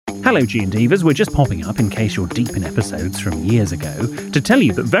Hello, G&Divas. We're just popping up in case you're deep in episodes from years ago to tell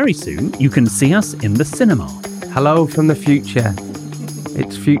you that very soon you can see us in the cinema. Hello from the future.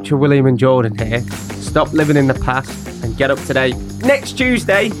 It's future William and Jordan here. Stop living in the past and get up to date. Next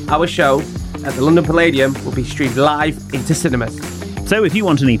Tuesday, our show at the London Palladium will be streamed live into cinemas. So if you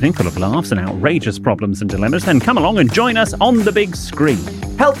want an evening full of laughs and outrageous problems and dilemmas, then come along and join us on the big screen.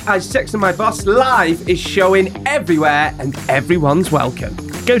 Help I Sexted My Boss Live is showing everywhere and everyone's welcome.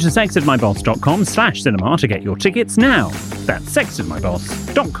 Go to sextedmyboss.com/cinema to get your tickets now. That's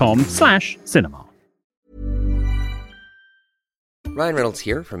sextedmyboss.com/cinema. Ryan Reynolds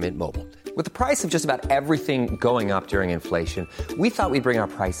here from Mint Mobile. With the price of just about everything going up during inflation, we thought we'd bring our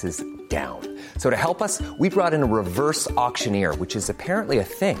prices down. So to help us, we brought in a reverse auctioneer, which is apparently a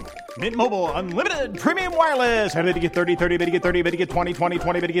thing. Mint Mobile Unlimited Premium Wireless. How to get 30, 30, bit to get 30, bit to get 20, 20,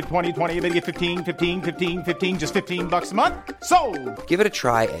 20, bit to get 20, 20, bit to get 15, 15, 15, 15, just $15 a month? Sold! Give it a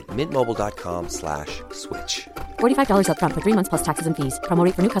try at mintmobile.com/switch. $45 up front for 3 months plus taxes and fees. Promo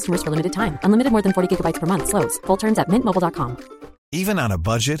rate for new customers for limited time. Unlimited more than 40 gigabytes per month. Slows full terms at mintmobile.com. Even on a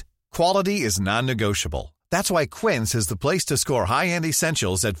budget, quality is non-negotiable. That's why Quince is the place to score high-end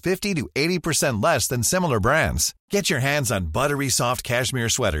essentials at 50 to 80% less than similar brands. Get your hands on buttery soft cashmere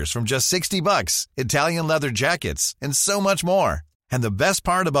sweaters from just $60, Italian leather jackets, and so much more. And the best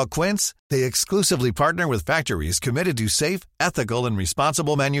part about Quince, they exclusively partner with factories committed to safe, ethical, and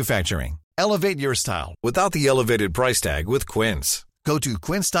responsible manufacturing. Elevate your style without the elevated price tag with Quince. Go to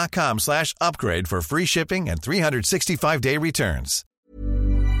quince.com/upgrade for free shipping and 365-day returns.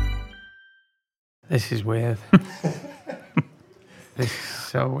 This is weird. This is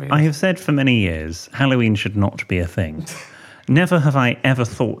so weird. I have said for many years, Halloween should not be a thing. Never have I ever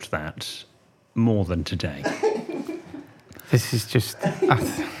thought that more than today. This is just...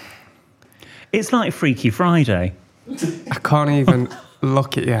 It's like Freaky Friday. I can't even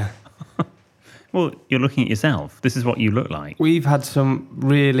look at you. Well, you're looking at yourself. This is what you look like. We've had some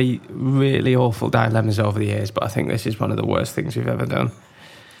really, really awful dilemmas over the years, but I think this is one of the worst things we've ever done.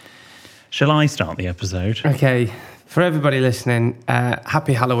 Shall I start the episode? Okay, for everybody listening,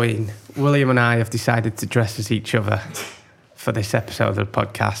 happy Halloween. William and I have decided to dress as each other for this episode of the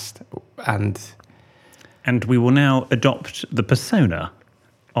podcast. And we will now adopt the persona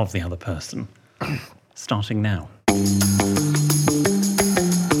of the other person, starting now.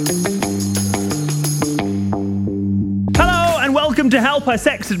 Welcome to Help I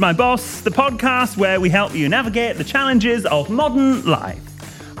Sexted My Boss, the podcast where we help you navigate the challenges of modern life,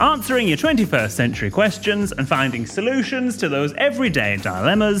 answering your 21st century questions and finding solutions to those everyday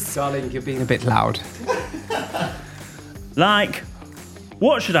dilemmas. Darling, you're being a bit loud. Like,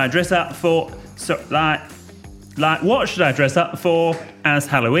 what should I dress up for? What should I dress up for as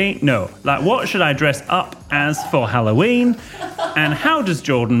Halloween? No, what should I dress up as for Halloween? And how does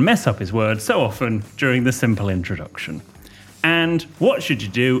Jordan mess up his words so often during the simple introduction? And what should you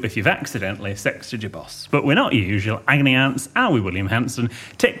do if you've accidentally sexted your boss? But we're not your usual agony ants, are we, William Hanson,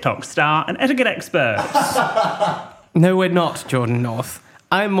 TikTok star and etiquette experts? No, we're not, Jordan North.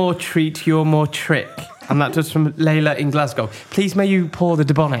 I'm more treat, you're more trick. And that was from Layla in Glasgow. Please may you pour the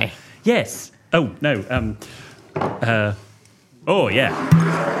Debonnaire? Yes. Oh, no. Oh, yeah.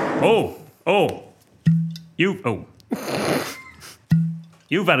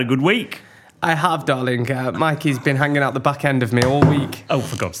 You've had a good week. I have, darling. Mikey's been hanging out the back end of me all week. Oh,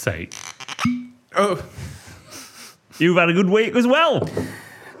 for God's sake. Oh. You've had a good week as well.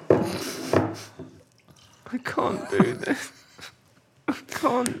 I can't do this. I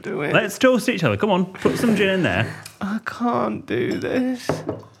can't do it. Let's toast each other. Come on, put some gin in there. I can't do this.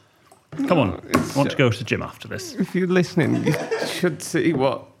 Come on. I want to go to the gym after this. If you're listening, you should see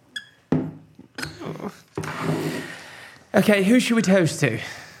what... Okay, who should we toast to?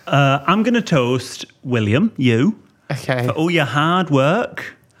 I'm going to toast William, you, okay, for all your hard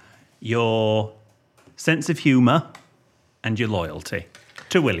work, your sense of humour, and your loyalty.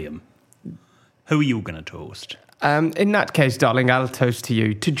 To William. Who are you going to toast? In that case, darling, I'll toast to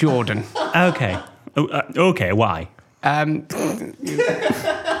you, to Jordan. Okay. Okay, why? Can't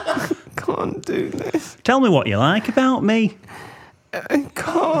do this. Tell me what you like about me. I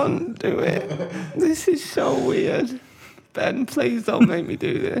can't do it. This is so weird. Ben, please don't make me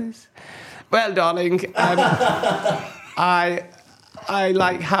do this. Well, darling, I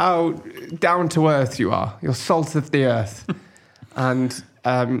like how down to earth you are. You're salt of the earth. And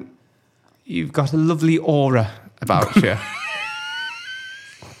you've got a lovely aura about you.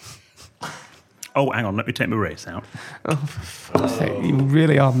 Oh, hang on, let me take my race out. Oh, for fuck's sake, you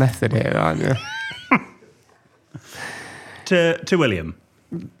really are method here, aren't you? To William.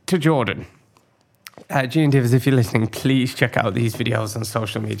 To Jordan. June Divers, if you're listening, please check out these videos on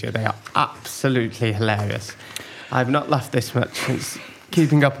social media. They are absolutely hilarious. I've not laughed this much since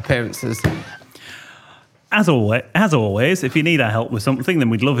keeping up appearances. As always, if you need our help with something, then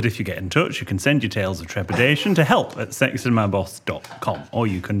we'd love it if you get in touch. You can send your tales of trepidation to help@sextedmyboss.com, or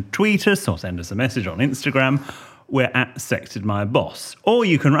you can tweet us or send us a message on Instagram. We're at sextedmyboss. Or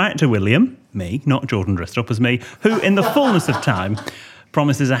you can write to William, me, not Jordan dressed up as me, who, in the fullness of time,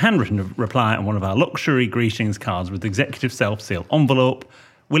 promises a handwritten reply on one of our luxury greetings cards with executive self-seal envelope.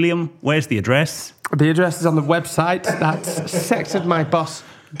 William, where's the address? The address is on the website. That's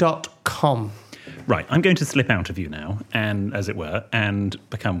sextedmyboss.com. Right, I'm going to slip out of you now, and as it were, and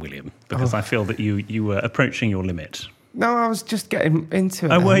become William, because I feel that you were approaching your limit. No, I was just getting into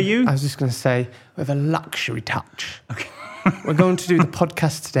it. Oh, were you? I was just going to say, with a luxury touch. Okay. We're going to do the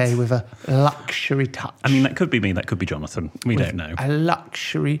podcast today with a luxury touch. I mean, that could be me, that could be Jonathan. We don't know. A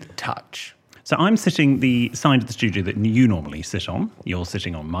luxury touch. So I'm sitting the side of the studio that you normally sit on. You're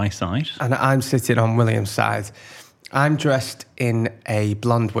sitting on my side. And I'm sitting on William's side. I'm dressed in a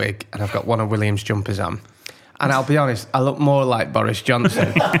blonde wig and I've got one of William's jumpers on. And I'll be honest, I look more like Boris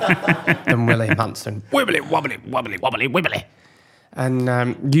Johnson than William Hanson. Wibbly, wobbly, wobbly, wobbly, wibbly.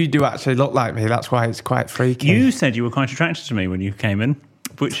 And you do actually look like me. That's why it's quite freaky. You said you were quite attracted to me when you came in,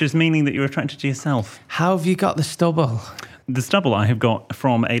 which is meaning that you're attracted to yourself. How have you got the stubble? The stubble I have got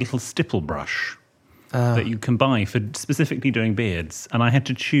from a little stipple brush that you can buy for specifically doing beards. And I had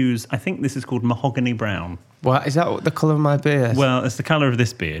to choose, I think this is called mahogany brown. What, is that the colour of my beard? Well, it's the colour of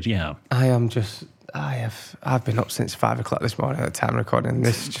this beard, yeah. I've been up since 5 o'clock this morning at the time of recording.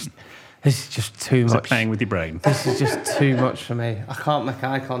 This is just too Is much. it playing with your brain? This is just too much for me. I can't make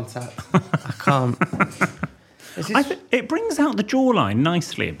eye contact. I can't. It brings out the jawline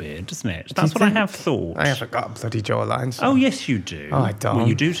nicely a bit, doesn't it? That's what I have thought. I haven't got a bloody jawline. So. Oh, yes, you do. Oh, I don't. Well,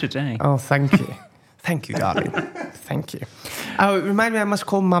 you do today. Oh, thank you. Thank you, darling. Thank you. Oh, it reminded me I must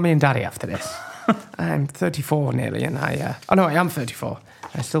call Mummy and Daddy after this. I'm 34 nearly, and I am 34.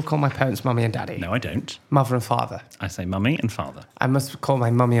 I still call my parents Mummy and Daddy. No, I don't. Mother and father. I say mummy and father. I must call my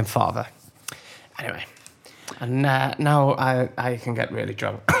mummy and father. Anyway. And now I can get really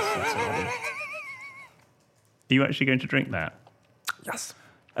drunk. Are you actually going to drink that? Yes.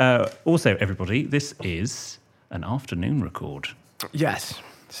 Also, everybody, this is an afternoon record. Yes.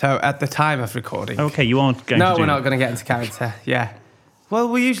 So at the time of recording... Okay, you are going to No, do we're not going to get into character. Yeah. Well,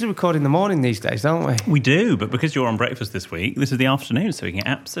 we usually record in the morning these days, don't we? We do, but because you're on breakfast this week, this is the afternoon, so we can get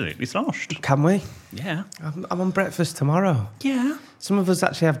absolutely sloshed. Can we? Yeah. I'm on breakfast tomorrow. Yeah. Some of us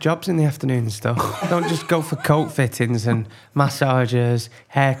actually have jobs in the afternoon and stuff. Don't just go for coat fittings and massages,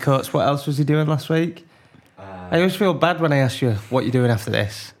 haircuts. What else was he doing last week? I always feel bad when I ask you what you're doing after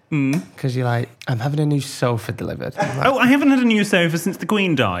this. Because you're like, I'm having a new sofa delivered. Like, Oh, I haven't had a new sofa since the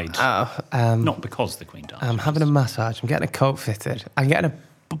Queen died. not because the Queen died. I'm having a massage. I'm getting a coat fitted. I'm getting a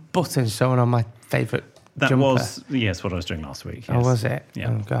button sewn on my favourite That jumper. was, yes, what I was doing last week. Oh, Yes. was it?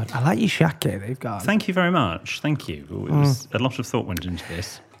 Yeah. Oh, God. I like your jacket they've got. Thank you very much. Thank you. It was a lot of thought went into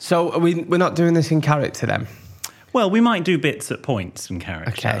this. So we're not doing this in character then? Well, we might do bits at points in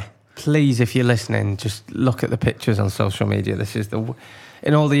character. Okay. Please, if you're listening, just look at the pictures on social media. This is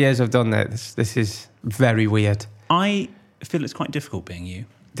in all the years I've done this is very weird. I feel it's quite difficult being you.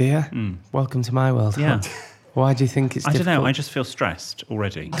 Do you? Welcome to my world. Yeah. Why do you think it's difficult? I don't know. I just feel stressed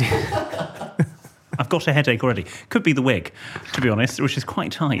already. I've got a headache already. Could be the wig, to be honest, which is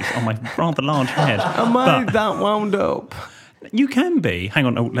quite tight on my rather large head. Am I But that wound up? you can be. Hang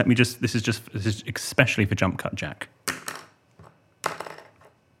on. Oh, let me just. This is especially for Jump Cut Jack.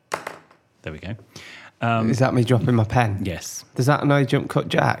 There we go. Is that me dropping my pen? Yes. Does that annoy Jump Cut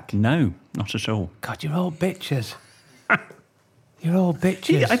Jack? No, not at all. God, you're all bitches. You're all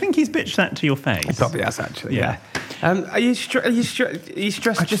bitches. I think he's bitched that to your face. He probably has, actually, Yeah. Are you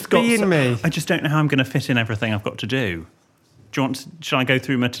stressed just being me? I just don't know how I'm going to fit in everything I've got to do. Do you want? Shall I go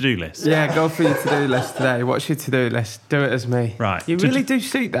through my to-do list? Yeah, go for your to-do list today. What's your to-do list? Do it as me. Right. You really do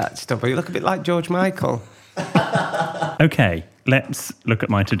suit that stuff. You look a bit like George Michael. Okay, let's look at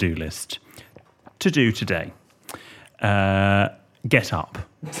my to-do list. To do today. Get up.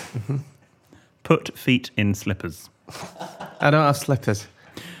 Put feet in slippers. I don't have slippers.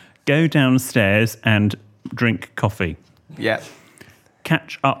 Go downstairs and drink coffee. Yeah.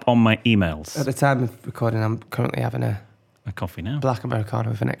 Catch up on my emails. At the time of recording, I'm currently having a A coffee now. black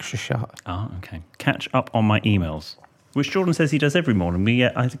Americano with an extra shot. Ah, okay. Catch up on my emails, which Jordan says he does every morning.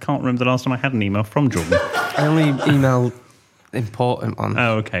 But I can't remember the last time I had an email from Jordan. I only email important ones.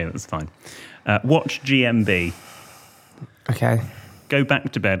 Oh, okay, that's fine. Watch GMB. Okay. Go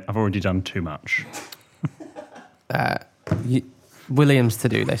back to bed. I've already done too much. William's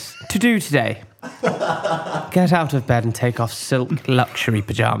to-do list. To do today. Get out of bed and take off silk luxury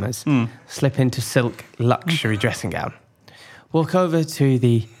pyjamas. Slip into silk luxury dressing gown. Walk over to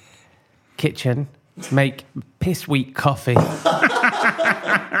the kitchen, make piss weak coffee.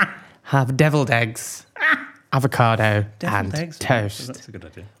 Have deviled eggs, avocado, and toast. That's a good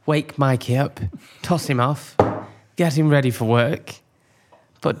idea. Wake Mikey up, toss him off, get him ready for work,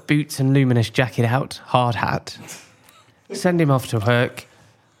 put boots and luminous jacket out, hard hat, send him off to work,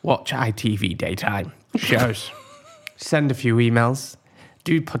 watch ITV daytime shows, send a few emails,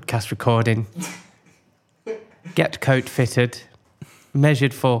 do podcast recording, get coat fitted,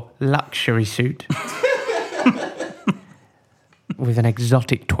 measured for luxury suit, with an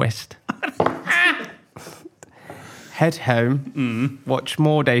exotic twist. Head home, watch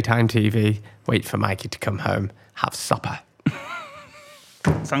more daytime TV, wait for Mikey to come home, have supper.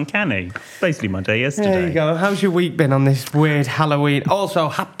 It's uncanny. Basically my day yesterday. There you go. How's your week been on this weird Halloween? Also,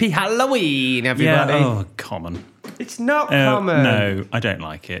 happy Halloween, everybody. Yeah, oh, common. It's not common. No, I don't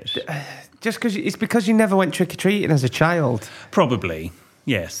like it. Just because it's because you never went trick-or-treating as a child. Probably,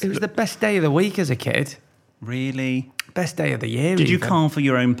 yes. It was the best day of the week as a kid. Really? Best day of the year. Did you even. carve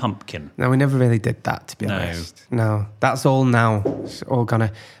your own pumpkin? No, we never really did that, to be honest. No, that's all now. It's all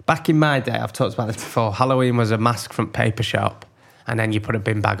gonna... Back in my day, I've talked about this before, Halloween was a mask front paper shop, and then you put a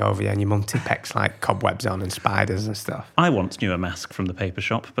bin bag over you and your mum pegs like cobwebs on and spiders and stuff. I once knew a mask from the paper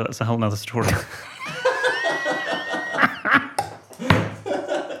shop, but that's a whole nother story.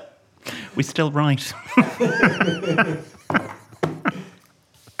 We still write.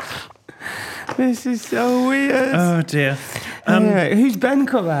 This is so weird. Oh, dear. Yeah, who's Ben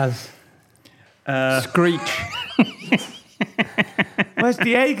come as? Screech. Where's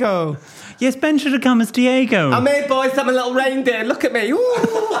Diego? Yes, Ben should have come as Diego. I'm here, boys. I'm a little reindeer. Look at me.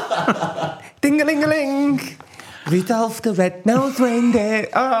 Ding-a-ling-a-ling. Rudolph the red-nosed reindeer.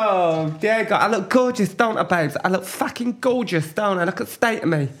 Oh, Diego. I look gorgeous, don't I, babes? I look fucking gorgeous, don't I? Look at the state of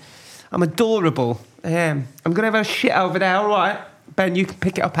me. I'm adorable. I am. I'm going to have a shit over there, all right? Ben, you can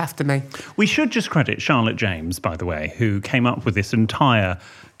pick it up after me. We should just credit Charlotte James, by the way, who came up with this entire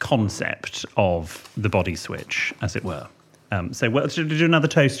concept of the body switch, as it were. Should we do another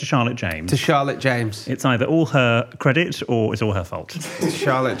toast to Charlotte James? To Charlotte James. It's either all her credit or it's all her fault.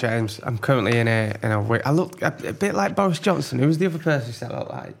 Charlotte James. I'm currently in a weird... I look a bit like Boris Johnson. Who was the other person you said I look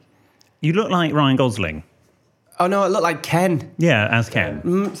like? You look like Ryan Gosling. Oh, no, I look like Ken. Yeah, as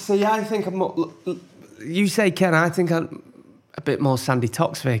Ken. See, I think I'm more... You say Ken, I think I'm a bit more Sandy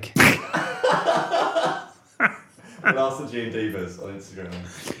Toksvig. And ask the G and Divas on Instagram.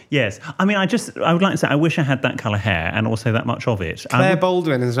 Yes. I mean, I would like to say, I wish I had that colour hair and also that much of it. Claire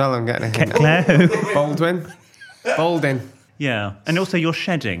Baldwin as well, I'm getting a hint. Claire who? Baldwin. Baldwin. Yeah. And also you're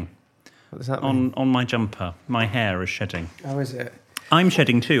shedding. What does that mean? On my jumper. My hair is shedding. How is it? I'm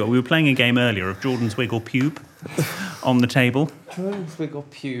shedding too. We were playing a game earlier of Jordan's wig or pube on the table. Jordan's wig or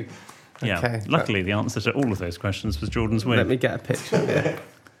pube? Yeah. Okay, Luckily, the answer to all of those questions was Jordan's wig. Let me get a picture of it.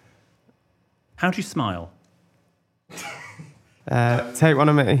 How do you smile? Take one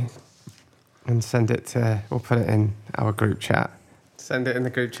of me and send it to... We'll put it in our group chat. Send it in the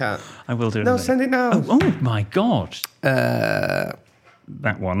group chat. I will do it. No, send it now. Oh my God. That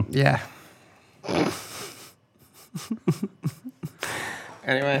one. Yeah.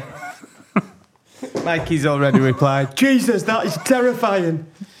 Anyway. Mikey's already replied, Jesus, that is terrifying.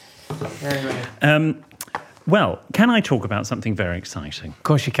 Anyway. Well, can I talk about something very exciting? Of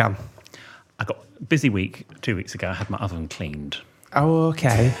course you can. I got a busy week 2 weeks ago. I had my oven cleaned. Oh,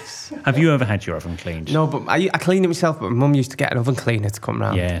 okay. Have you ever had your oven cleaned? No, but I cleaned it myself, but my mum used to get an oven cleaner to come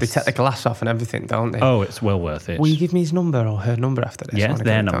round. Yes. They take the glass off and everything, don't they? Oh, it's well worth it. Will you give me his number or her number after this? Yes,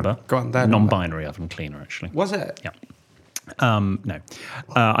 their number. Go on, their Non-binary oven cleaner, actually. Was it? Yeah. No.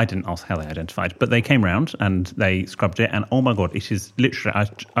 I didn't ask how they identified, but they came round and they scrubbed it, and oh my God, it is literally,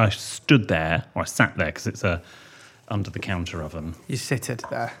 I stood there, or I sat there, because it's a under-the-counter oven. You sitted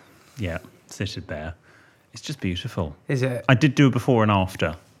there. Yeah, sitted there. It's just beautiful. Is it? I did do a before and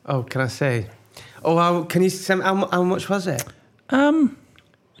after. Oh, can I see? Oh, can you send... How much was it? Do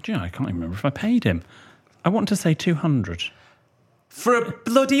you know, I can't even remember if I paid him. I want to say 200. For a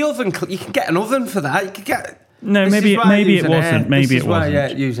bloody oven? You can get an oven for that. You can get... No, maybe it wasn't. Maybe it wasn't. Yeah,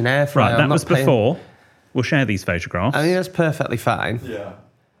 use an air fryer. Right, that was before. We'll share these photographs. I think that's perfectly fine. Yeah.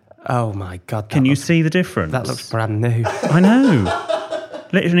 Oh my God. Can you see the difference? That looks brand new. I know.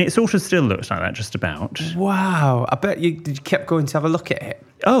 Literally, it sort of still looks like that, just about. Wow. I bet you kept going to have a look at it.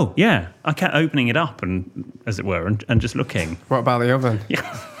 Oh, yeah. I kept opening it up, and as it were, and just looking. What about the oven?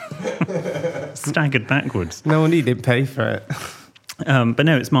 Yeah. Staggered backwards. No wonder you didn't pay for it. But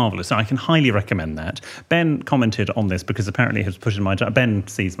no, it's marvellous. So I can highly recommend that. Ben commented on this because apparently he was put in my diary. Ben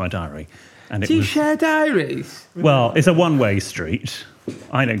sees my diary. And it Do you was share diaries? well, it's a one-way street.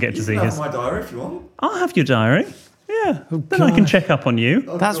 I don't get to see You can his. have my diary if you want. I'll have your diary. Yeah, then I can check up on you.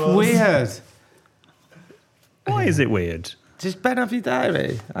 That's weird. Why is it weird? Does Ben have your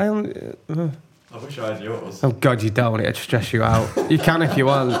diary? I wish I had yours. Oh, God, you don't. It'd stress you out. You can if you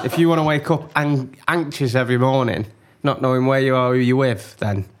want. If you want to wake up anxious every morning, not knowing where you are, who you're with,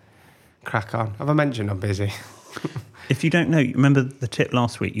 then crack on. Have I mentioned I'm busy? If you don't know, remember the tip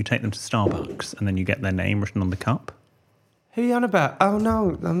last week? You take them to Starbucks and then you get their name written on the cup. Who are you on about? Oh,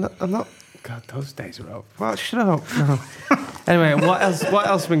 no, I'm not. God, those days are up. Well, shut up. No. Anyway, what else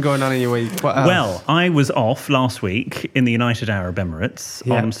has been going on in your week? What else? Well, I was off last week in the United Arab Emirates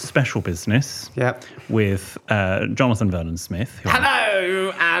on special business with Jonathan Vernon-Smith.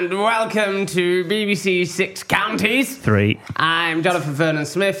 Hello and welcome to BBC Six Counties. 3. I'm Jonathan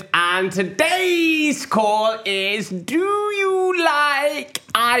Vernon-Smith and today's call is Do you like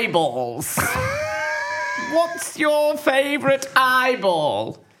eyeballs? What's your favourite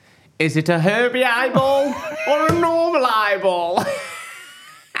eyeball? Is it a Herbie eyeball or a normal eyeball?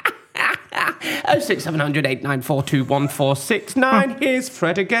 06700 8942 1469. Here's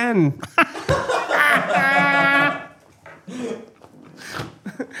Fred again.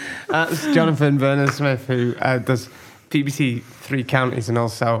 That's Jonathan Vernon-Smith, who does BBC Three Counties and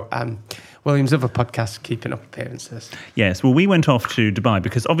also William's other podcast, Keeping Up Appearances. Yes, well, we went off to Dubai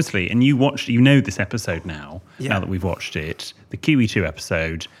because obviously, and you know this episode now that we've watched it, the QE2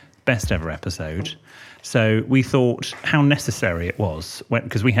 episode, best ever episode. So we thought how necessary it was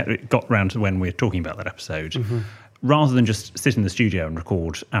because it got round to when we were talking about that episode. Mm-hmm. Rather than just sit in the studio and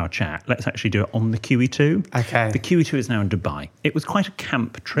record our chat, let's actually do it on the QE2. Okay. The QE2 is now in Dubai. It was quite a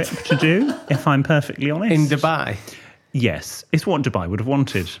camp trip to do, if I'm perfectly honest. In Dubai? Yes, it's what Dubai would have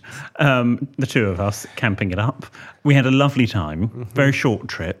wanted. The two of us camping it up. We had a lovely time, very short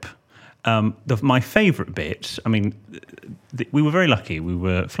trip. My favourite bit, I mean, we were very lucky. We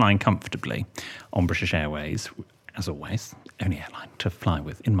were flying comfortably on British Airways, as always, only airline to fly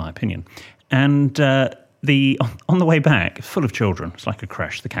with, in my opinion. And on the way back, full of children. It's like a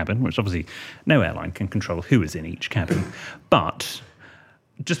crash, the cabin, which obviously no airline can control who is in each cabin. But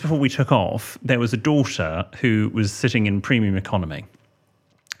just before we took off, there was a daughter who was sitting in premium economy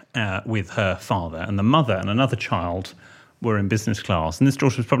with her father, and the mother and another child were in business class, and this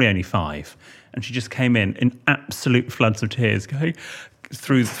daughter was probably only 5, and she just came in absolute floods of tears, going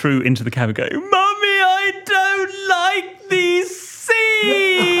through into the cabin, going, "Mummy, I don't like these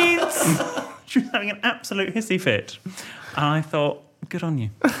seats." She was having an absolute hissy fit, and I thought, good on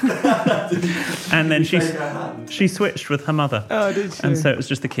you. And then she switched with her mother. Oh, did she? And so it was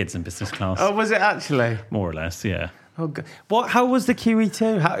just the kids in business class. Oh, was it actually? More or less, yeah. Oh, God. How was the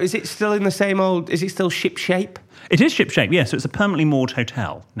QE2? Is it still in the same old? Is it still ship shape? It is ship shape, yeah. So it's a permanently moored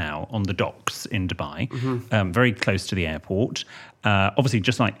hotel now on the docks in Dubai, very close to the airport. Obviously,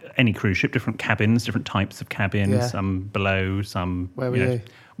 just like any cruise ship, different cabins, different types of cabins. Some below, some. Where were you?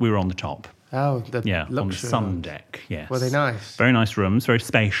 We were on the top. Oh, on the sun deck. Yes. Were they nice? Very nice rooms, very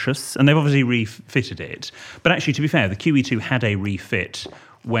spacious, and they've obviously refitted it. But actually, to be fair, the QE2 had a refit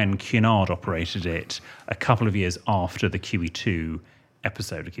when Cunard operated it a couple of years after the QE2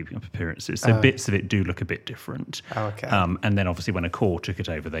 episode of Keeping Up Appearances. So bits of it do look a bit different. Oh, okay. And then obviously when Accor took it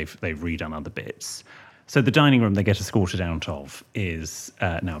over, they've redone other bits. So the dining room they get escorted out of is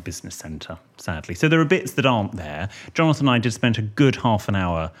now a business centre, sadly. So there are bits that aren't there. Jonathan and I did spend a good half an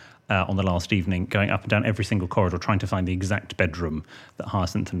hour on the last evening going up and down every single corridor trying to find the exact bedroom that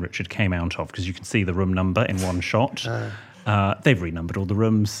Hyacinth and Richard came out of, because you can see the room number in one shot. They've renumbered all the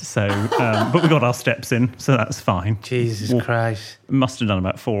rooms, so but we got our steps in, so that's fine. Jesus Christ. Must have done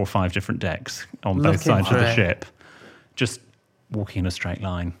about 4 or 5 different decks on both sides of the ship. Just walking in a straight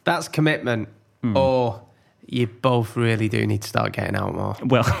line. That's commitment. Or you both really do need to start getting out more.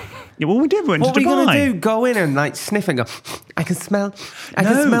 Well, we did. We went to Dubai. What are we going to do? Go in and sniff and go, I can smell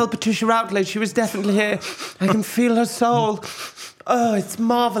Patricia Routledge. She was definitely here. I can feel her soul. Oh, it's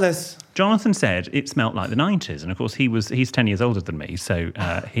marvellous. Jonathan said it smelt like the 90s, and of course he's 10 years older than me, so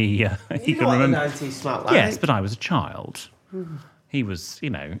he can remember. What the 90s smelled like? Yes, but I was a child. He was,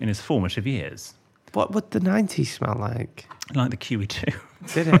 in his formative years. What would the 90s smell like? Like the QE2.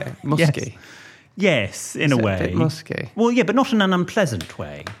 Did it? Musky? Yes, in a way. A bit musky? Well, yeah, but not in an unpleasant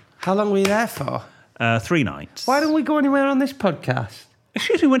way. How long were you there for? 3 nights. Why don't we go anywhere on this podcast?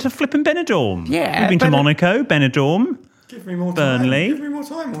 Excuse me, we went to flipping Benidorm. Yeah. We've been to Monaco, Benidorm. Give me more Burnley. time. Give me more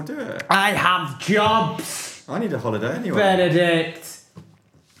time, we'll do it. I have jobs. I need a holiday anyway. Benedict.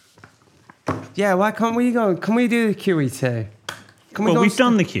 Yeah, why can't we go? Can we do the QE2? We've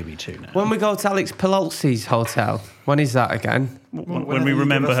done the QE2 now. When we go to Alex Pelolsi's hotel, when is that again? When we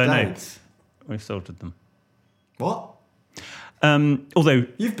remember her name. We've sorted them. What? Although,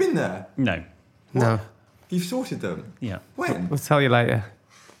 You've been there? no. No. You've sorted them? Yeah. When? We'll tell you later.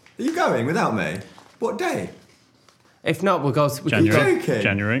 Are you going without me? What day? If not, we'll go to... We could January. joking?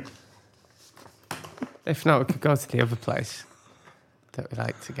 January. If not, we could go to the other place that we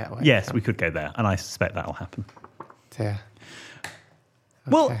like to get away Yes, from. we could go there, and I suspect that'll happen. Yeah.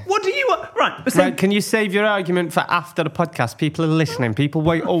 Well, Okay. what do you want? Right, so Right, can you save your argument for after the podcast? People are listening. People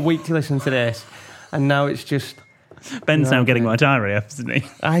wait all week to listen to this. And now it's just... Ben's now No, getting okay. my diary up, isn't he?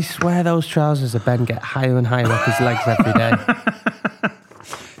 I swear those trousers of Ben get higher and higher up his legs every day.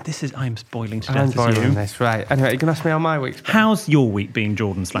 I'm spoiling to I'm death as boiling you. this. Right. Anyway, you can ask me how my week's been. How's your week being,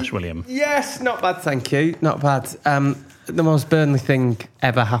 Jordan/William? Yes, not bad, thank you. Not bad. The most Burnley thing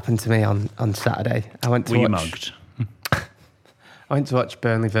ever happened to me on Saturday. I went to Were you watch... mugged? I went to watch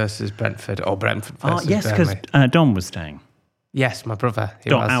Burnley versus Brentford, or Brentford versus Yes, because Burnley. Dom was staying. Yes, my brother. He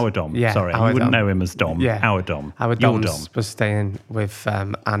Dom, was. our Dom. Yeah, Sorry, our you wouldn't Dom. know him as Dom. Yeah. Our Dom. Our Your Dom Dom. was staying with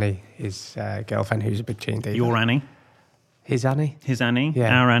Annie, his girlfriend, who's a big G&D. Your Annie. His Annie? His Annie.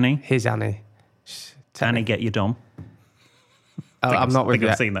 Yeah. Our Annie. His Annie. Annie, get your Dom. I'm not with I think you.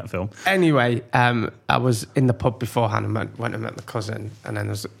 I've seen that film. Anyway, I was in the pub beforehand and went and met my cousin, and then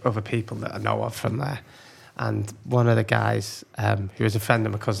there's other people that I know of from there. And one of the guys, who was a friend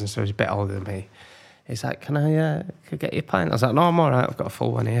of my cousin, so he's a bit older than me, he's like, can I get you a pint? I was like, no, I'm all right, I've got a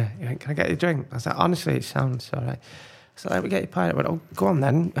full one here. He went, can I get you a drink? I was like, honestly, it sounds all right. So like, we get you a pint. I went, oh, go on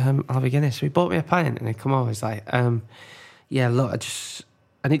then, I'll have a Guinness. So he bought me a pint, and he come over, he's like, yeah, look,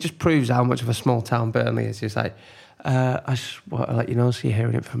 and it just proves how much of a small town Burnley is. He's like, I just want to let you know, so you're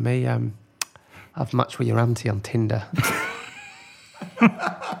hearing it from me, I've matched with your auntie on Tinder.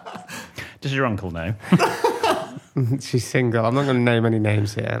 Does your uncle know? She's single. I'm not going to name any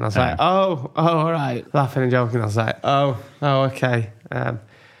names here. And I was like, oh, all right. Laughing and joking. I was like, oh, okay. I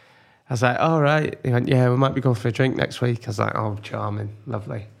was like, all right. He went, yeah, we might be going for a drink next week. I was like, oh, charming.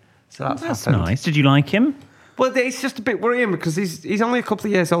 Lovely. So that's happened. Nice. Did you like him? Well, it's just a bit worrying because he's only a couple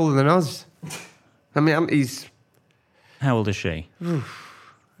of years older than us. I mean, he's... How old is she?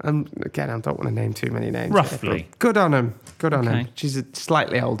 Again, I don't want to name too many names. Roughly. Here, but good on him. Good on Okay. him. She's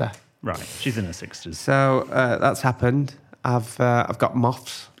slightly older. Right. She's in her 60s. So that's happened. I've got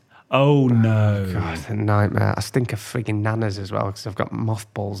moths. Oh, no. God, it's a nightmare. I stink of frigging nanas as well because I've got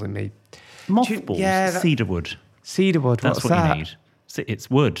mothballs in me. Mothballs? Yeah, Cedarwood. Cedarwood, That's what's what that? you need. It's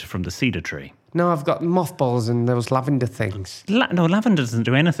wood from the cedar tree. No, I've got mothballs and those lavender things. No, lavender doesn't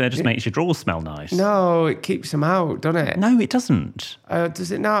do anything. It just makes your drawers smell nice. No, it keeps them out, doesn't it? No, it doesn't.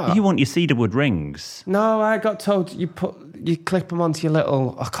 Does it not? You want your cedarwood rings. No, I got told you clip them onto your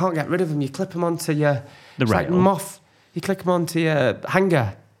little... I can't get rid of them. You clip them onto your... The it's like rail. moth. You clip them onto your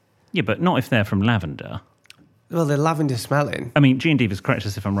hanger. Yeah, but not if they're from lavender. Well, they're lavender smelling. I mean, G&D was correct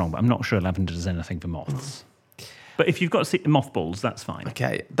us if I'm wrong, but I'm not sure lavender does anything for moths. But if you've got mothballs, that's fine.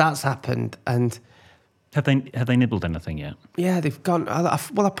 Okay, that's happened. And Have they nibbled anything yet? yeah, they've gone... I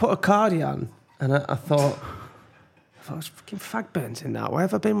put a cardi on and I thought... there's fucking fag burns in that. Where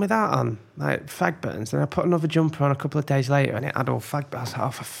have I been with that on? Like, fag burns. And I put another jumper on a couple of days later and it had all fag burns. I was like,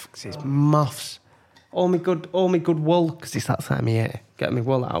 oh, for fuck's sake, moths. All me good wool, because it's that time of year. Getting me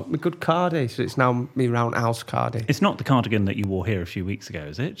wool out. My good cardi, so it's now me round house cardi. It's not the cardigan that you wore here a few weeks ago,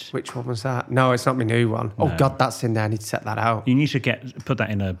 is it? Which one was that? No, it's not my new one. Oh, No. God, that's in there. I need to set that out. You need to put that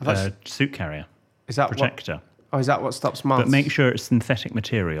in a suit carrier Is that protector. Is that what stops moths? But make sure it's synthetic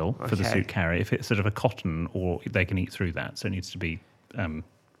material for the Okay. suit carrier. If it's sort of a cotton, or they can eat through that, so it needs to be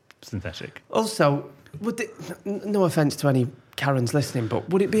synthetic. Also, no offence to any Karens listening, but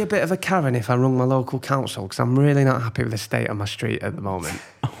would it be a bit of a Karen if I rung my local council? Because I'm really not happy with the state of my street at the moment.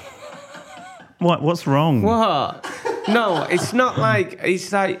 What's wrong? What? No, it's not like...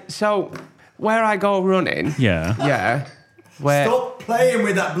 It's like... So, where I go running... Yeah. Yeah. Where... Stop playing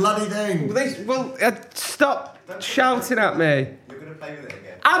with that bloody thing. Stop shouting at me. You're going to play with it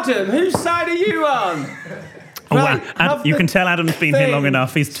again. Adam, whose side are you on? Oh, Right, wow. have You the can tell Adam's been here long thing.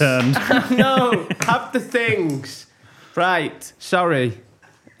 enough. He's turned. No, have the things. Right, sorry.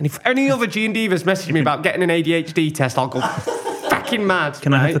 And if any other G&Divas message me about getting an ADHD test, I'll go fucking mad.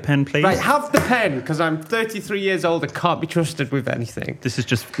 Can I have right? the pen, please? Right, have the pen, because I'm 33 years old and can't be trusted with anything. This is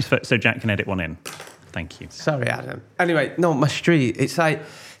just so Jack can edit one in. Thank you. Sorry, Adam. Anyway, no, my street, it's like...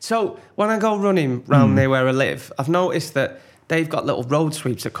 So, when I go running round near where I live, I've noticed that they've got little road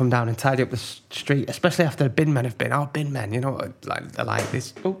sweeps that come down and tidy up the street, especially after the bin men have been. Oh, bin men, you know, like they're like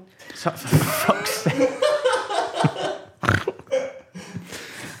this. Oh, for fuck's sake.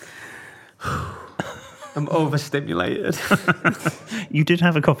 I'm overstimulated. You did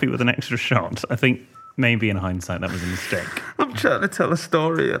have a coffee with an extra shot. I think maybe in hindsight that was a mistake. I'm trying to tell a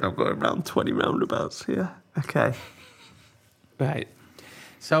story and I'm going around 20 roundabouts here. Okay. Right.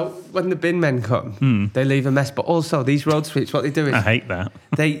 So when the bin men come, they leave a mess. But also these road sweeps, what they do is... I hate that.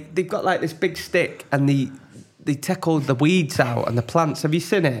 They've got like this big stick and they take all the weeds out and the plants. Have you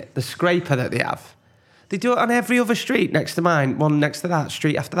seen it? The scraper that they have. They do it on every other street next to mine, one next to that,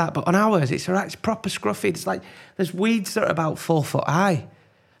 street after that. But on ours, it's proper scruffy. It's like there's weeds that are about 4 foot high.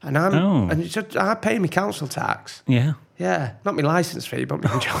 And I pay my council tax. Yeah. Yeah, not my licence fee, but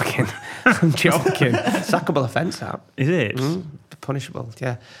I'm joking. I'm joking. Sackable offence, that. Is it? Punishable,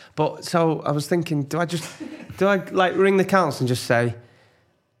 yeah. But so I was thinking, do I like ring the council and just say,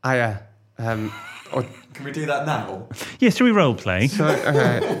 hiya, or Can we do that now? Yeah, shall we role play? so,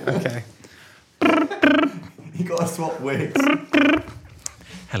 okay. You got to swap wigs.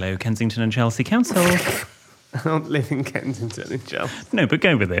 Hello, Kensington and Chelsea Council. I don't live in Kensington and Chelsea. No, but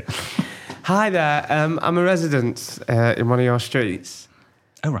go with it. Hi there, I'm a resident in one of your streets.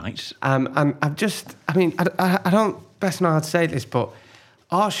 Oh, right. And I've just, I don't best know how to say this, but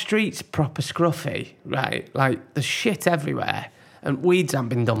our street's proper scruffy, right? Like, there's shit everywhere, and weeds haven't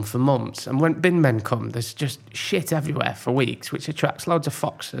been done for months. And when bin men come, there's just shit everywhere for weeks, which attracts loads of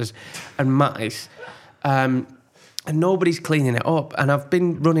foxes and mice. And nobody's cleaning it up. And I've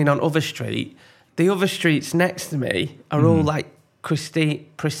been running on other street. The other streets next to me are all like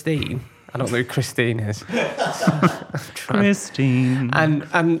pristine. I don't know who Christine is. Christine.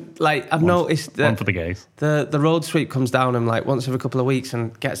 And like I've noticed that one for the gays. The road sweep comes down and like once every couple of weeks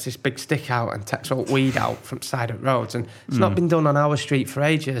and gets this big stick out and takes all weed out from side of roads, and it's not been done on our street for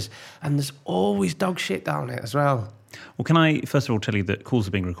ages, and there's always dog shit down it as well. Well, can I first of all tell you that calls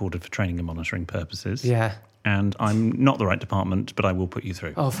are being recorded for training and monitoring purposes? Yeah. And I'm not the right department, but I will put you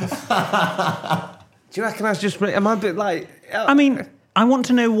through. Oh, do you reckon I was just... Am I a bit like... I mean, I want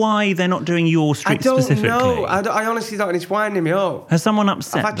to know why they're not doing your street specifically. I don't know. I honestly don't, and it's winding me up. Has someone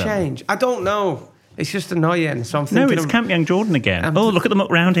upset Have I them? changed? I don't know. It's just annoying. So I'm thinking... No, it's Camp Young Jordan again. Look at them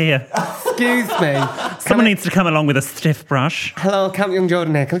up round here. Excuse me. Someone needs to come along with a stiff brush. Hello, Camp Young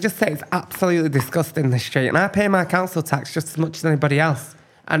Jordan here. Can I just say it's absolutely disgusting, this street, and I pay my council tax just as much as anybody else.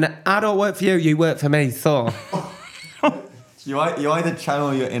 And I don't work for you, you work for me, so... You either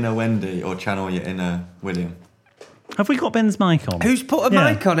channel your inner Wendy or channel your inner William. Have we got Ben's mic on? Who's put a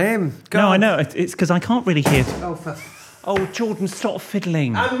mic on him? No, I know. It's because I can't really hear... Oh, Jordan, stop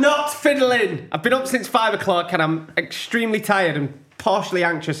fiddling. I'm not fiddling. I've been up since 5 o'clock and I'm extremely tired and partially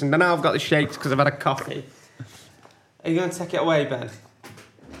anxious, and now I've got the shakes because I've had a coffee. Are you going to take it away, Ben?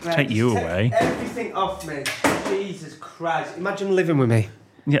 Take you away? Everything off me. Jesus Christ. Imagine living with me.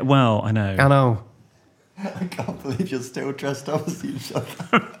 Yeah, well, I know. I know. I can't believe you're still dressed up as each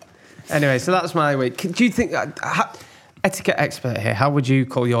other. Anyway, so that's my week. Do you think... etiquette expert here, how would you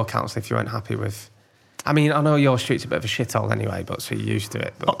call your council if you weren't happy with... I mean, I know your street's a bit of a shithole anyway, but so you're used to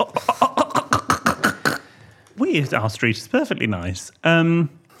it. But... Our street is perfectly nice.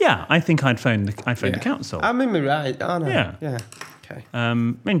 Yeah, I think I'd phone the council. I'm in my right, aren't I? Yeah. Okay. I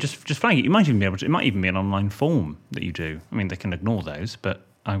mean, just flag it. You might even be able to. It might even be an online form that you do. I mean, they can ignore those, but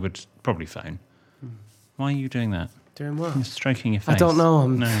I would probably phone. Why are you doing that? Doing what? You're stroking your face. I don't know.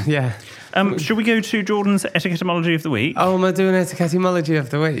 No. Yeah. Should we go to Jordan's etiquettemology of the week? Oh, am I doing etiquettemology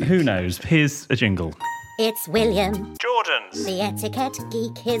of the week? Who knows? Here's a jingle. It's William. Jordan's. The etiquette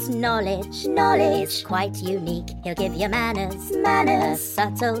geek, his knowledge is quite unique. He'll give you manners, a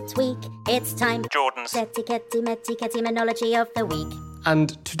subtle tweak. It's time. Jordan's. Etiquettemology of the week.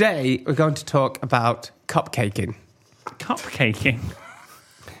 And today we're going to talk about cupcaking. Cupcaking?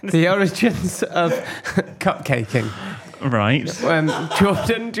 The origins of cupcaking. Right.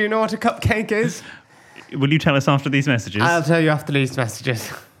 Jordan, do you know what a cupcake is? Will you tell us after these messages? I'll tell you after these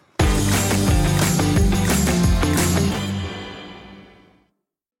messages.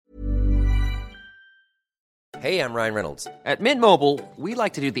 Hey, I'm Ryan Reynolds. At Mint Mobile, we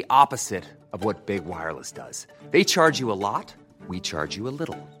like to do the opposite of what Big Wireless does. They charge you a lot, we charge you a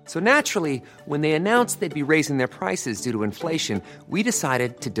little. So naturally, when they announced they'd be raising their prices due to inflation, we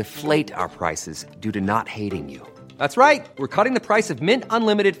decided to deflate our prices due to not hating you. That's right. We're cutting the price of Mint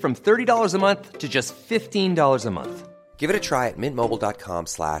Unlimited from $30 a month to just $15 a month. Give it a try at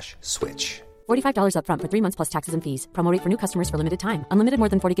mintmobile.com/switch. $45 up front for 3 months plus taxes and fees. Promo rate for new customers for limited time. Unlimited more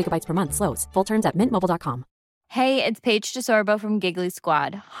than 40 gigabytes per month. Slows full terms at mintmobile.com. Hey, it's Paige DeSorbo from Giggly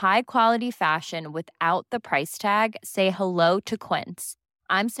Squad. High quality fashion without the price tag. Say hello to Quince.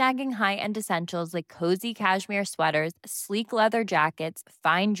 I'm snagging high-end essentials like cozy cashmere sweaters, sleek leather jackets,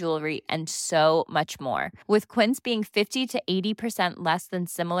 fine jewelry, and so much more. With Quince being 50 to 80% less than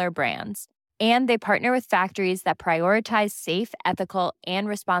similar brands. And they partner with factories that prioritize safe, ethical, and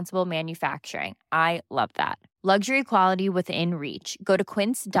responsible manufacturing. I love that. Luxury quality within reach. Go to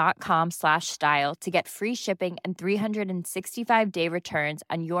quince.com/style to get free shipping and 365-day returns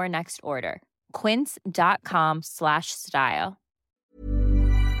on your next order. Quince.com/style.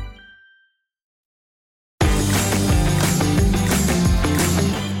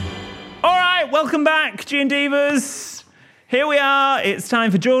 All right, welcome back, G and Divas. Here we are. It's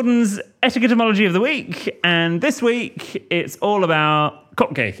time for Jordan's Etiquettemology of the Week. And this week, it's all about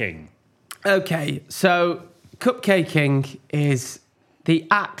cupcaking. Okay, so cupcaking is the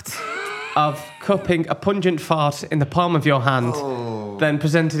act of cupping a pungent fart in the palm of your hand, then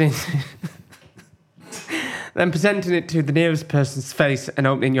presenting it to the nearest person's face and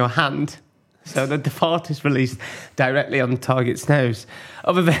opening your hand so that the fart is released directly on the target's nose.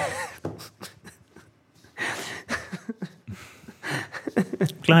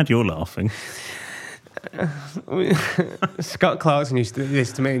 Glad you're laughing. Scott Clarkson used to do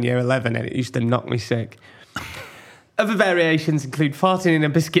this to me in year 11 and it used to knock me sick. Other variations include farting in a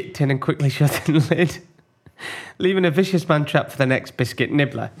biscuit tin and quickly shutting the lid, leaving a vicious man trapped for the next biscuit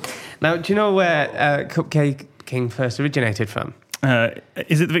nibbler. Now, do you know where cupcaking first originated from?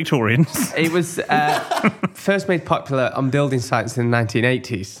 Is it the Victorians? It was first made popular on building sites in the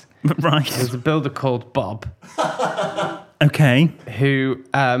 1980s. Right. There was a builder called Bob. Okay. Who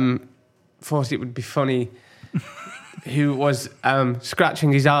thought it would be funny, who was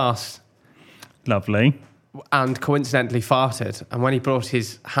scratching his arse. Lovely. And coincidentally farted. And when he brought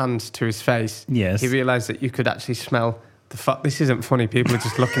his hand to his face, yes, he realised that you could actually smell the fart. This isn't funny. People are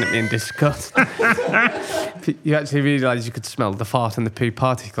just looking at me in disgust. You actually realised you could smell the fart and the poo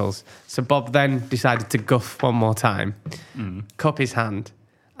particles. So Bob then decided to guff one more time, cup his hand,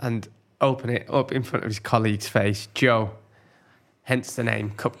 and open it up in front of his colleague's face, Joe. Hence the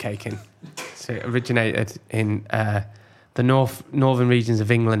name cupcaking. So it originated in the northern regions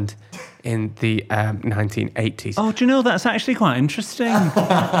of England in the 1980s. Oh, do you know, that's actually quite interesting.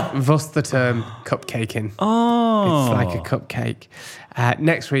 Thus the term cupcaking. Oh. It's like a cupcake.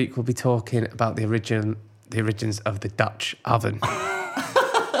 Next week we'll be talking about the origins of the Dutch oven.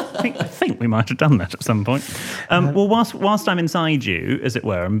 I think we might have done that at some point. Well, whilst I'm inside you, as it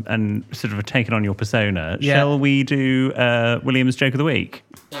were, and sort of taken on your persona, shall we do William's Joke of the Week?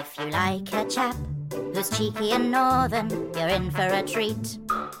 If you like a chap who's cheeky and northern, you're in for a treat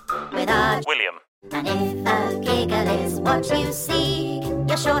with our William. And if a giggle is what you seek,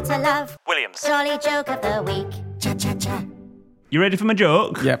 you're sure to love William's Jolly Joke of the Week. Cha-cha-cha. You ready for my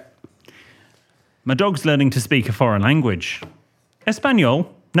joke? Yep. My dog's learning to speak a foreign language.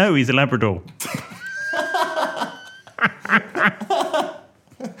 Espanol? No, he's a Labrador.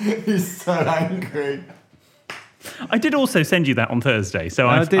 He's so angry. I did also send you that on Thursday, so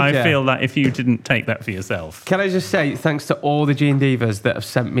I feel that if you didn't take that for yourself. Can I just say, thanks to all the G and Divas that have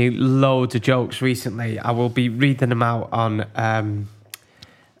sent me loads of jokes recently, I will be reading them out on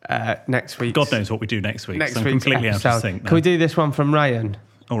next week. God knows what we do next week. Next so I'm week's completely episode. out of sync now. Can we do this one from Ryan?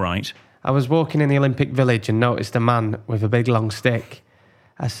 All right. I was walking in the Olympic Village and noticed a man with a big long stick.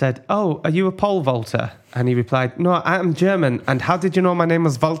 I said, "Oh, are you a pole vaulter?" And he replied, "No, I am German. And how did you know my name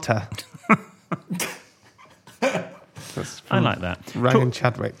was Walter?" I like that. Ryan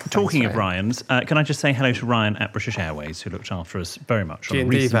Chadwick. Talking of Ryans, can I just say hello to Ryan at British Airways, who looked after us very much on a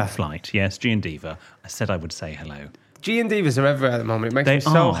recent flight. Yes, G and Diva. I said I would say hello. G and Divas are everywhere at the moment. It makes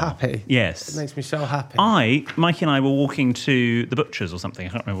me so happy. Yes. It makes me so happy. Mikey and I were walking to the Butchers or something.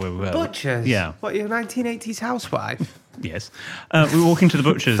 I can't remember where we were. Butchers? Yeah. What, you're a 1980s housewife? Yes. We were walking to the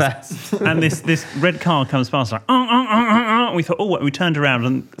Butchers and this red car comes past like, we thought, we turned around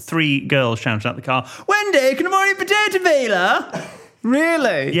and three girls shouted out the car, "Wendy, can I borrow your potato peeler?"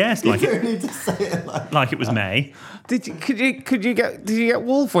 Really? Yes, You don't need to say it like it was May. Did you get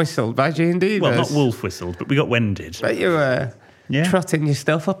wolf whistled by G and Divas? Well, not wolf whistled, but we got wended. Bet you were trotting your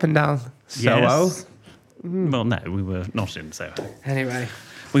stuff up and down Soho. Yes. Well, no, we were not in Soho. Anyway.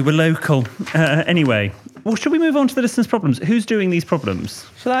 We were local. Anyway, well, should we move on to the listeners' problems? Who's doing these problems?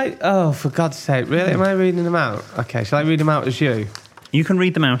 Shall I? Oh, for God's sake, really? Am I reading them out? Okay, shall I read them out as you? You can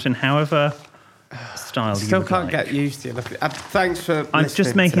read them out in however style you Still would can't like. get used to it. Thanks for I'm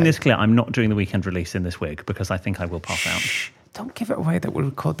just making today. this clear. I'm not doing the weekend release in this wig because I think I will pass out. Don't give it away that we'll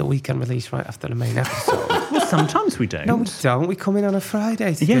record the weekend release right after the main episode. Well, sometimes we don't. No, we don't. We come in on a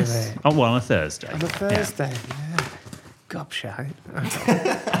Friday to do it. Oh, well, on a Thursday. On a Thursday, yeah. Gobshite.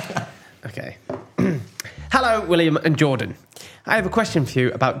 Okay. Hello, William and Jordan. I have a question for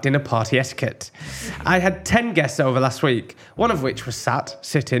you about dinner party etiquette. I had 10 guests over last week, one of which was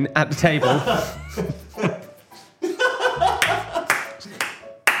sitting at the table.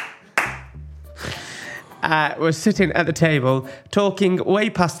 was sitting at the table, talking way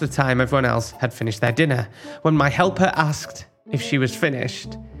past the time everyone else had finished their dinner. When my helper asked if she was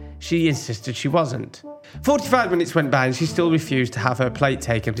finished, she insisted she wasn't. 45 minutes went by and she still refused to have her plate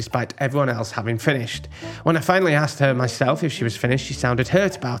taken despite everyone else having finished. When I finally asked her myself if she was finished, she sounded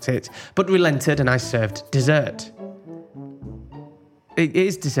hurt about it, but relented and I served dessert. It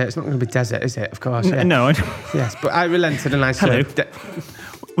is dessert, it's not going to be desert, is it? Of course. Yeah. No. Yes, but I relented and I served...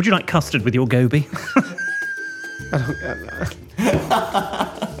 Would you like custard with your goby? I don't get that.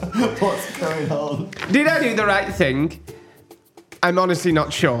 What's going on? Did I do the right thing? I'm honestly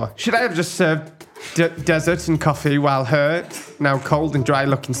not sure. Should I have just served dessert and coffee while her, now cold and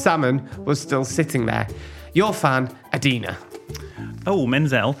dry-looking salmon, was still sitting there? Your fan, Adina. Oh,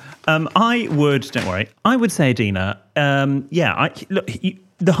 Menzel. I would, don't worry, I would say, Adina,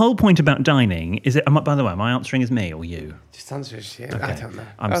 the whole point about dining is it, by the way, am I answering as me or you? Just answer as you. Okay. I don't know.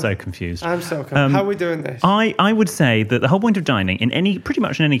 I'm so confused. I'm so confused. How are we doing this? I would say that the whole point of dining pretty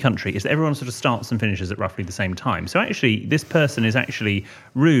much in any country is that everyone sort of starts and finishes at roughly the same time. So actually, this person is actually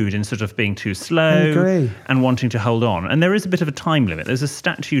rude in sort of being too slow and wanting to hold on. And there is a bit of a time limit. There's a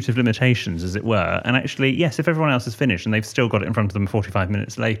statute of limitations, as it were. And actually, yes, if everyone else has finished and they've still got it in front of them 45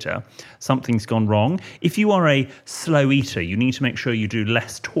 minutes later, something's gone wrong. If you are a slow eater, you need to make sure you do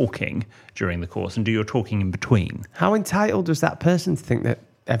less talking during the course and do your talking in between. How entitled was that person to think that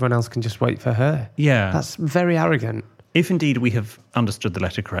everyone else can just wait for her? Yeah. That's very arrogant. If indeed we have understood the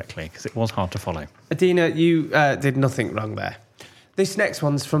letter correctly, because it was hard to follow. Adina, you did nothing wrong there. This next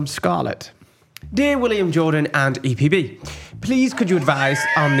one's from Scarlett. Dear William, Jordan and EPB, please could you advise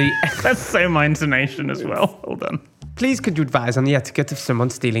on the... That's so my intonation as well. Hold on. Please could you advise on the etiquette of someone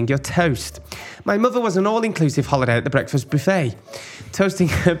stealing your toast? My mother was an all-inclusive holiday at the breakfast buffet, toasting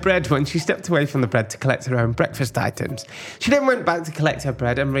her bread when she stepped away from the bread to collect her own breakfast items. She then went back to collect her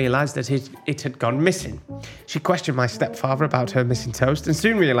bread and realised that it had gone missing. She questioned my stepfather about her missing toast and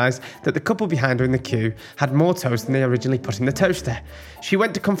soon realised that the couple behind her in the queue had more toast than they originally put in the toaster. She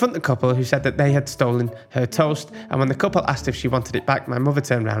went to confront the couple who said that they had stolen her toast, and when the couple asked if she wanted it back, my mother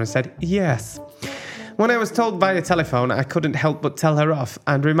turned around and said, yes. When I was told by a telephone, I couldn't help but tell her off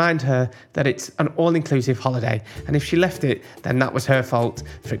and remind her that it's an all-inclusive holiday, and if she left it, then that was her fault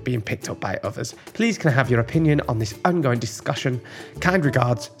for it being picked up by others. Please can I have your opinion on this ongoing discussion? Kind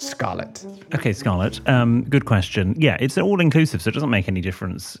regards, Scarlett. Okay, Scarlett, good question. Yeah, it's all-inclusive, so it doesn't make any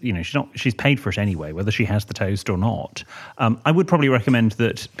difference. You know, she's paid for it anyway, whether she has the toast or not. I would probably recommend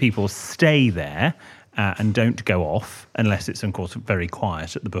that people stay there and don't go off unless it's, of course, very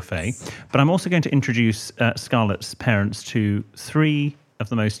quiet at the buffet. But I'm also going to introduce Scarlett's parents to 3 of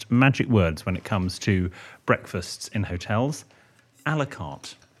the most magic words when it comes to breakfasts in hotels. A la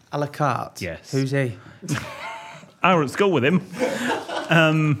carte. A la carte? Yes. Who's he? I was at school with him.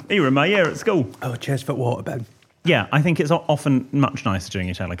 He were in my year at school. Oh, cheers for water, Ben. Yeah, I think it's often much nicer doing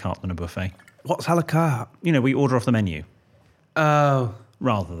it a la carte than a buffet. What's a la carte? You know, we order off the menu. Oh.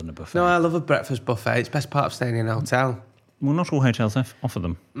 Rather than a buffet. No, I love a breakfast buffet. It's the best part of staying in a hotel. Well, not all hotels offer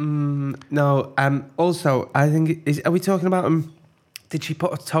them. No. Also, I think... Are we talking about... did she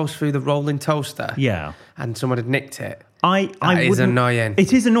put a toast through the rolling toaster? Yeah. And someone had nicked it? That is annoying.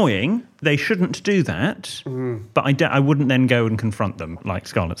 It is annoying. They shouldn't do that. But I wouldn't then go and confront them like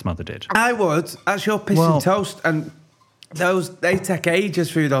Scarlett's mother did. I would. That's your pissing toast. And they take ages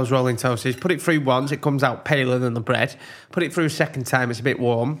through those rolling toasters. Put it through once, it comes out paler than the bread. Put it through a second time, it's a bit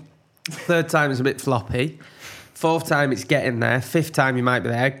warm. Third time, it's a bit floppy. Fourth time, it's getting there. Fifth time, you might be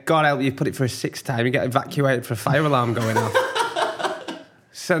there. God help you, put it for a 6th time, you get evacuated for a fire alarm going off.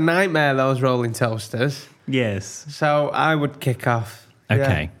 It's a nightmare, those rolling toasters. Yes. So I would kick off.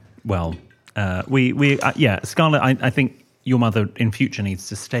 Okay. Yeah. Well, Scarlett, I think your mother in future needs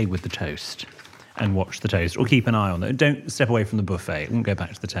to stay with the toast and watch the toast, or keep an eye on it. Don't step away from the buffet. It won't go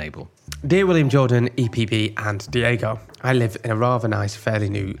back to the table. Dear William, Jordan, EPB and Diego, I live in a rather nice, fairly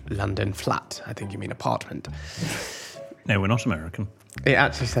new London flat. I think you mean apartment. No, we're not American. It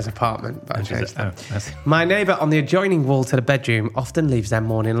actually says apartment, but I changed that. Oh, my neighbour on the adjoining wall to the bedroom often leaves their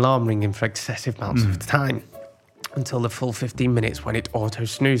morning alarm ringing for excessive amounts of time, until the full 15 minutes when it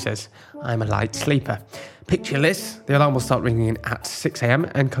auto-snoozes. I'm a light sleeper. Picture this, the alarm will start ringing at 6 a.m.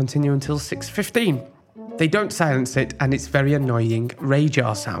 and continue until 6:15. They don't silence it, and it's very annoying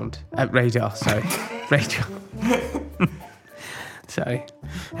radar sound. Radar. Sorry.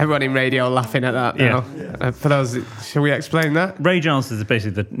 Everyone in radio laughing at that now. Yeah. For those, shall we explain that? Radars is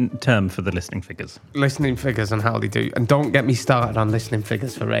basically the term for the listening figures. Listening figures and how they do. And don't get me started on listening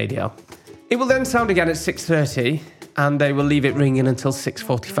figures for radio. It will then sound again at 6:30, and they will leave it ringing until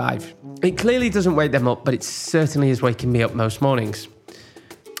 6:45. It clearly doesn't wake them up, but it certainly is waking me up most mornings.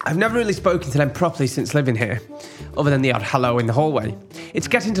 I've never really spoken to them properly since living here, other than the odd hello in the hallway. It's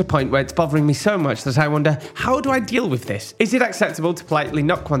getting to the point where it's bothering me so much that I wonder, how do I deal with this? Is it acceptable to politely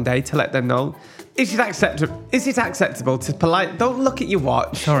knock one day to let them know? Is it acceptable to Don't look at your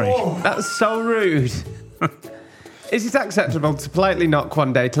watch. Sorry. That's so rude. Is it acceptable to politely knock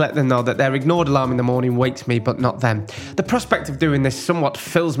one day to let them know that their ignored alarm in the morning wakes me, but not them? The prospect of doing this somewhat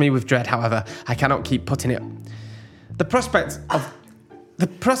fills me with dread, however. I cannot keep putting it. The prospect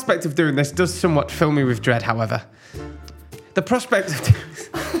of doing this does somewhat fill me with dread, however. The prospect of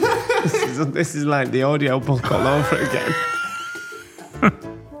this is like the audio book all over again.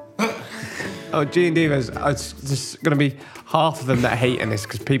 Oh, G&D, there's just going to be half of them that are hating this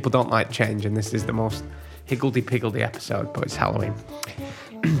because people don't like change, and this is the most higgledy-piggledy episode, but it's Halloween.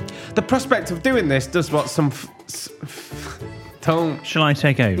 The prospect of doing this does what some... Don't... Shall I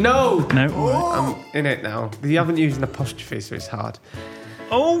take over? No! No? I'm in it now. You haven't used an apostrophe, so it's hard.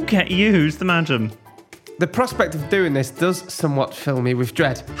 Okay, who's the madam? The prospect of doing this does somewhat fill me with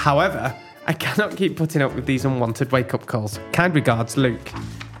dread. However, I cannot keep putting up with these unwanted wake-up calls. Kind regards, Luke.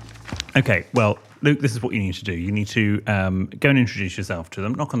 Okay, well, Luke, this is what you need to do. You need to go and introduce yourself to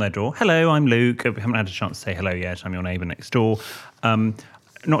them, knock on their door. Hello, I'm Luke. We haven't had a chance to say hello yet. I'm your neighbour next door.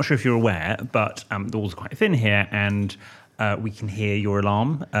 Not sure if you're aware, but the walls are quite thin here, and we can hear your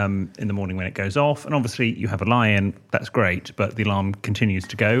alarm in the morning when it goes off. And obviously, you have a lion. That's great, but the alarm continues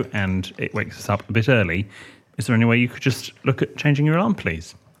to go, and it wakes us up a bit early. Is there any way you could just look at changing your alarm,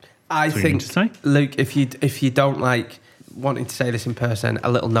 please? I think, Luke, if you don't like wanting to say this in person,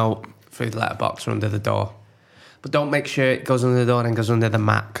 a little note through the letterbox or under the door. But don't make sure it goes under the door and goes under the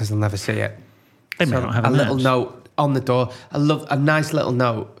mat, because they'll never see it. They may not have a little note on the door. I love a nice little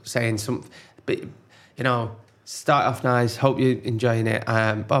note saying something, start off nice, hope you're enjoying it,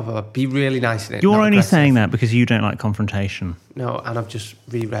 blah, blah, blah. Be really nice in it. You're only saying that because you don't like confrontation. No, and I've just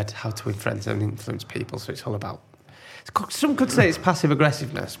reread How to Win Friends and Influence People, so it's all about... Some could say it's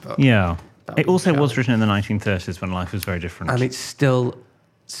passive-aggressiveness, but... Yeah. It also was written in the 1930s when life was very different. And it's still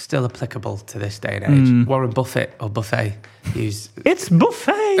applicable to this day and age. Warren Buffett, or Buffet, It's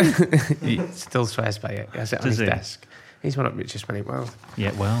Buffet! He still swears by it. He has it on his desk. He's one of the richest men in the world.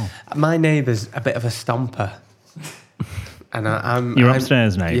 Yeah, well. My neighbour's a bit of a stomper. And I'm... Your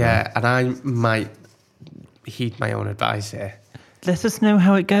upstairs neighbour? Yeah, and I might heed my own advice here. Let us know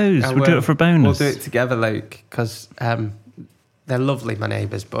how it goes. We'll do it for a bonus. We'll do it together, Luke, because they're lovely, my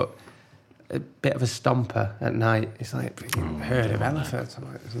neighbours, but a bit of a stomper at night. It's like a herd of elephants.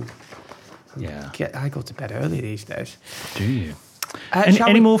 I go to bed early these days. Do you?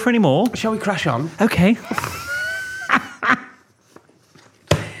 Any more for any more? Shall we crash on? Okay.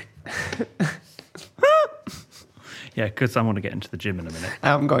 Yeah, because I want to get into the gym in a minute.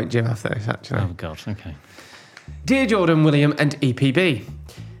 I'm going to gym after this, actually. Oh, God, okay. Dear Jordan, William and EPB.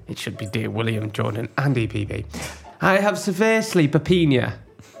 It should be Dear William, Jordan and EPB. I have severe sleep apnea.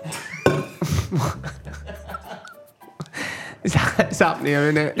 It's apnea,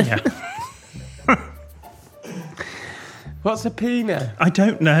 isn't it? Yeah. What's apnea? I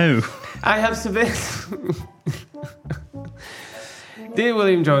don't know. I have severe... Dear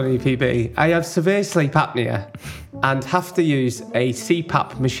William, Jordan, EPB, I have severe sleep apnea and have to use a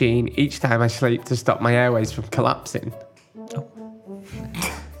CPAP machine each time I sleep to stop my airways from collapsing. Oh.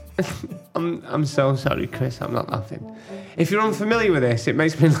 I'm so sorry, Chris, I'm not laughing. If you're unfamiliar with this, it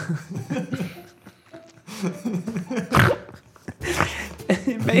makes me...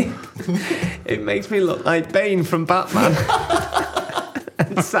 it makes me look like Bane from Batman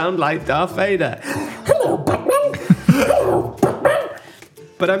and sound like Darth Vader. Hello, Batman. Hello, Batman.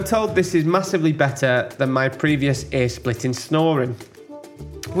 But I'm told this is massively better than my previous ear-splitting snoring.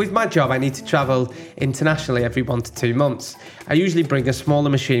 With my job, I need to travel internationally every 1 to 2 months. I usually bring a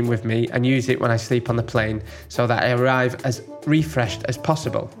smaller machine with me and use it when I sleep on the plane so that I arrive as refreshed as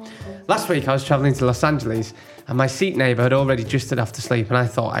possible. Last week, I was travelling to Los Angeles and my seat neighbour had already drifted off to sleep and I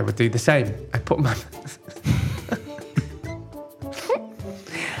thought I would do the same. I put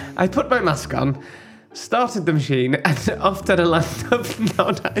my mask on, started the machine, and off to the land of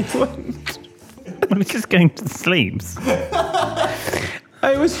Nod I went. Well, it's just going to sleep.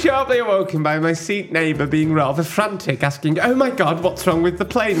 I was sharply awoken by my seat neighbour being rather frantic, asking, "Oh my God, what's wrong with the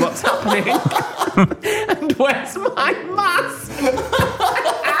plane? What's happening? And where's my mask?"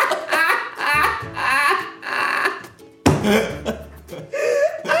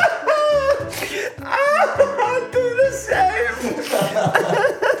 I'll do the same.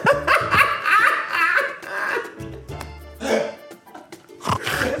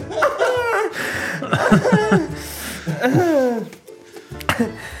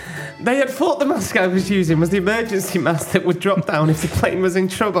 They had thought the mask mask I was using was the emergency mask that would drop down if the plane was in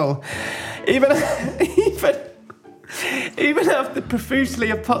trouble. Even after profusely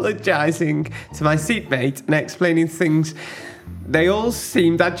apologising to my seatmate and explaining things, they all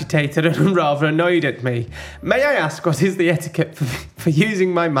seemed agitated and rather annoyed at me. May I ask what is the etiquette for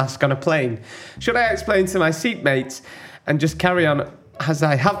using my mask on a plane? Should I explain to my seatmates and just carry on as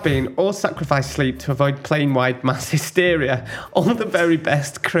I have been, or sacrifice sleep to avoid plane-wide mass hysteria? All the very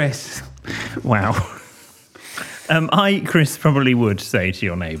best, Chris. Wow. Chris, probably would say to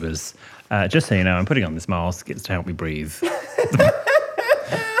your neighbours, just so you know, I'm putting on this mask, it's to help me breathe.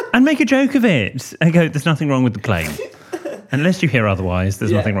 And make a joke of it. And go, there's nothing wrong with the plane. Unless you hear otherwise,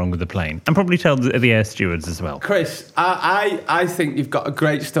 there's nothing wrong with the plane. And probably tell the air stewards as well. Chris, I think you've got a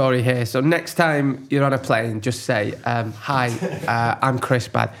great story here. So next time you're on a plane, just say, hi, I'm Chris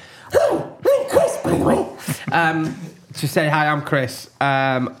Bad. Oh, I'm Chris, by the way. Just say, hi, I'm Chris.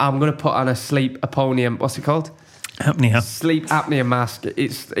 I'm going to put on a sleep apnea. What's it called? Apnea. Sleep apnea mask.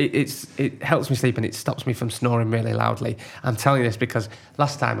 It helps me sleep and it stops me from snoring really loudly. I'm telling you this because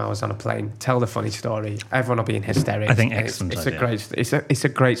last time I was on a plane, tell the funny story. Everyone will be in hysterics. I think excellent. It's a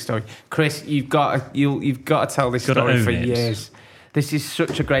great story. Chris, you've got to tell this story for years. This is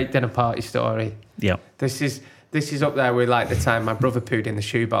such a great dinner party story. Yeah. This is up there with like the time my brother pooed in the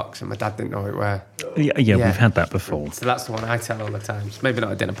shoebox and my dad didn't know it were. Yeah, we've had that before. So that's the one I tell all the time. Maybe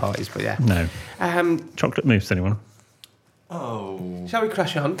not at dinner parties, but yeah. No. Chocolate mousse, anyone? Oh. Shall we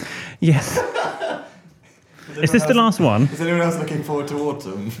crash on? Yes. Is this the last one? Is anyone else looking forward to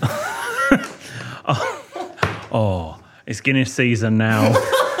autumn? It's Guinness season now.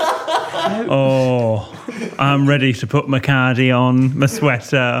 I'm ready to put my cardi on, my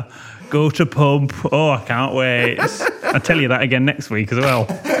sweater, go to pub. I can't wait. I'll tell you that again next week as well.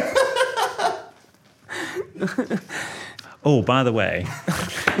 By the way,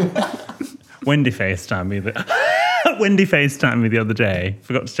 Wendy FaceTimed me the other day.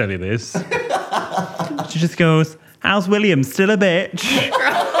 Forgot to tell you this. She just goes, how's William? Still a bitch?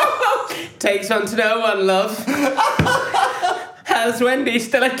 Takes one to know one, love. How's Wendy?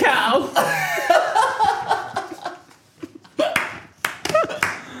 Still a cow?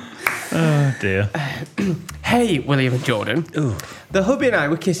 Oh, dear. Hey, William and Jordan. Ooh. The hubby and I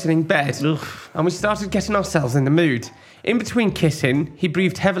were kissing in bed, and we started getting ourselves in the mood. In between kissing, he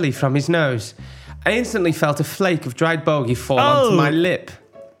breathed heavily from his nose. I instantly felt a flake of dried bogey fall onto my lip.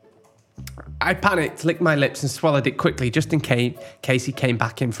 I panicked, licked my lips and swallowed it quickly just in case he came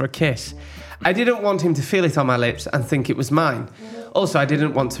back in for a kiss. I didn't want him to feel it on my lips and think it was mine. Also, I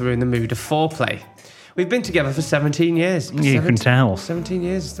didn't want to ruin the mood of foreplay. We've been together for 17 years. You can tell. 17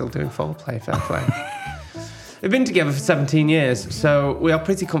 years still doing foreplay, fair play. We've been together for 17 years, so we are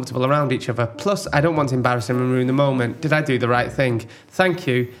pretty comfortable around each other. Plus, I don't want to embarrass him and ruin the moment. Did I do the right thing? Thank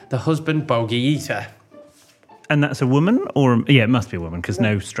you, the husband bogey eater. And that's a woman, or it must be a woman because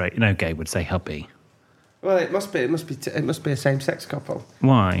no gay would say hubby. Well, it must be a same-sex couple.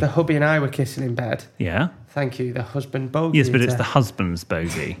 Why? The hubby and I were kissing in bed. Yeah. Thank you, the husband bogey. Yes, but eater. it's the husband's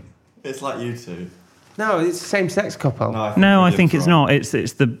bogey. It's like you two. No, it's a same-sex couple. No, I think it's not. It's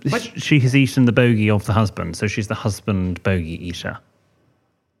she has eaten the bogey of the husband, so she's the husband bogey eater.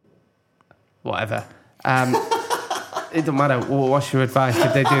 Whatever. It doesn't matter. What's your advice?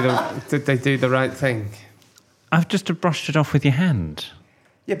 Did they do the right thing? I've just brushed it off with your hand.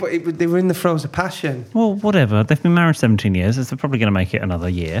 Yeah, but they were in the throes of passion. Well, whatever. They've been married 17 years. So they're probably going to make it another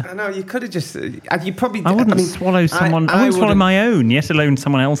year. I know, you could have just... You probably... I wouldn't swallow someone... I wouldn't swallow my own, yet alone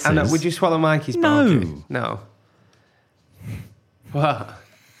someone else's. Anna, would you swallow Mikey's bogey? No. What?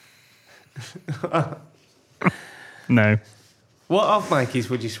 No. What of Mikey's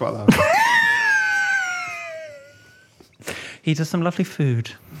would you swallow? He does some lovely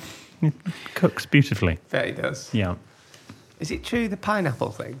food. He cooks beautifully. Bet he does. Yeah. Is it true, the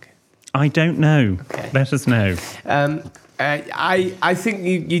pineapple thing? I don't know. Okay. Let us know. I think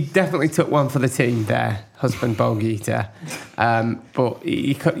you definitely took one for the team there, husband bogey eater. But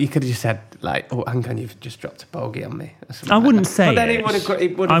you could have just said, like, oh, hang on, you've just dropped a bogey on me. I wouldn't say but then it.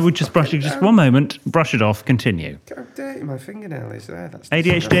 I would just brush it, just one moment, brush it off, continue. How dirty my fingernail is there. That's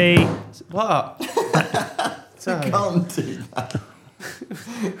ADHD. What? You can't do that.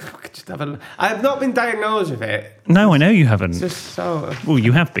 I have not been diagnosed with it. No, I know you haven't. It's just so... Well,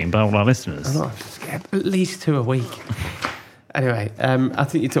 you have been by all our listeners. I know, at least 2 a week. Anyway, I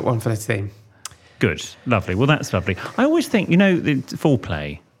think you took one for the team. Good. Lovely. Well, that's lovely. I always think, the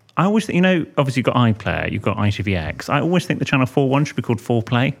foreplay. I always think, obviously you've got iPlayer, you've got ITVX. I always think the Channel 4 one should be called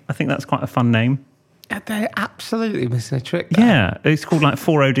Foreplay. I think that's quite a fun name. They're absolutely missing a trick there. Yeah. It's called like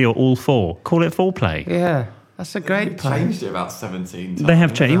 4OD or All 4. Call it Foreplay. Yeah. That's a great play. Changed it about 17 times. They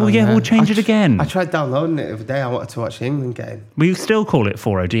have changed. Well, yeah, we'll change it again. I tried downloading it the other day. I wanted to watch the England game. We still call it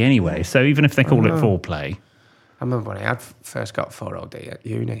 4OD anyway, so even if they call it 4Play. I remember when I first got 4OD at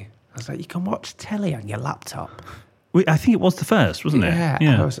uni. I was like, you can watch telly on your laptop. I think it was the first, wasn't it?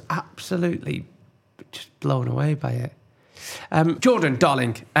 Yeah. I was absolutely just blown away by it. Jordan,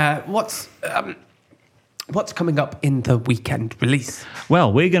 darling, what's coming up in the weekend release?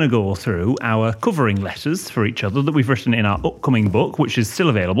 Well, we're going to go through our covering letters for each other that we've written in our upcoming book, which is still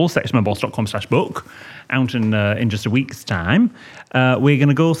available, sexedmyboss.com/book, out in just a week's time. We're going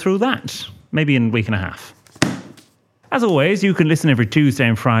to go through that, maybe in a week and a half. As always, you can listen every Tuesday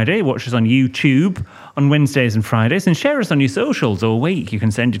and Friday, watch us on YouTube on Wednesdays and Fridays, and share us on your socials all week. You can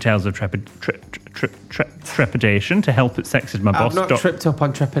send your tales of trepidation to help@sexedmyboss. I've not tripped up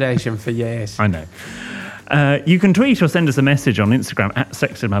on trepidation for years. I know. You can tweet or send us a message on Instagram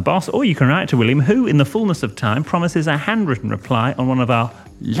 @sexedmyboss, or you can write to William, who, in the fullness of time, promises a handwritten reply on one of our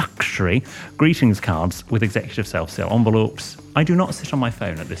luxury greetings cards with executive self-seal envelopes. I do not sit on my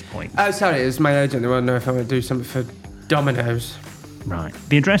phone at this point. Oh, sorry, it was my agent. They want to know if I'm going to do something for Domino's. Right.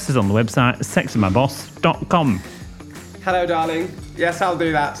 The address is on the website, sexedmyboss.com. Hello, darling. Yes, I'll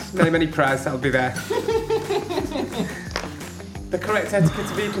do that. Many prayers, I'll be there. The correct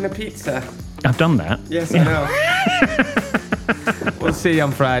etiquette of eating a pizza. I've done that. Yes, I know. We'll see you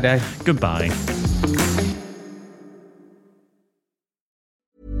on Friday. Goodbye.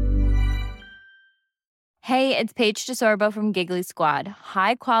 Hey, it's Paige DeSorbo from Giggly Squad.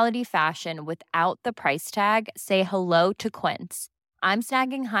 High quality fashion without the price tag. Say hello to Quince. I'm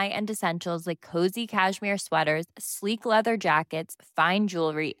snagging high-end essentials like cozy cashmere sweaters, sleek leather jackets, fine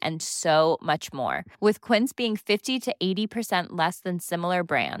jewelry, and so much more. With Quince being 50 to 80% less than similar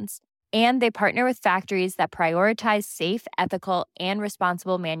brands. And they partner with factories that prioritize safe, ethical, and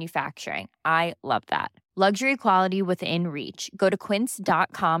responsible manufacturing. I love that. Luxury quality within reach. Go to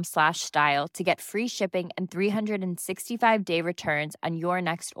quince.com/style to get free shipping and 365-day returns on your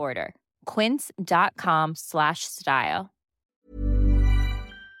next order. Quince.com/style.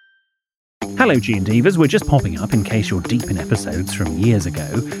 Hello, G&Divas. We're just popping up, in case you're deep in episodes from years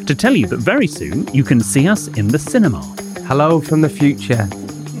ago, to tell you that very soon you can see us in the cinema. Hello from the future.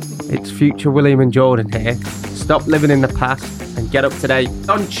 It's future William and Jordan here. Stop living in the past and get up to date.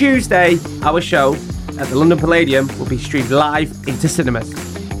 On Tuesday, our show at the London Palladium will be streamed live into cinemas.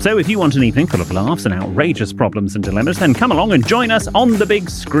 So if you want an evening full of laughs and outrageous problems and dilemmas, then come along and join us on the big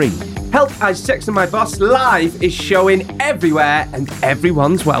screen. Help I Sex and My Boss Live is showing everywhere and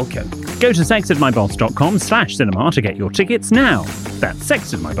everyone's welcome. Go to sexedmyboss.com/cinema to get your tickets now. That's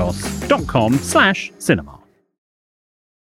sexedmyboss.com/cinema.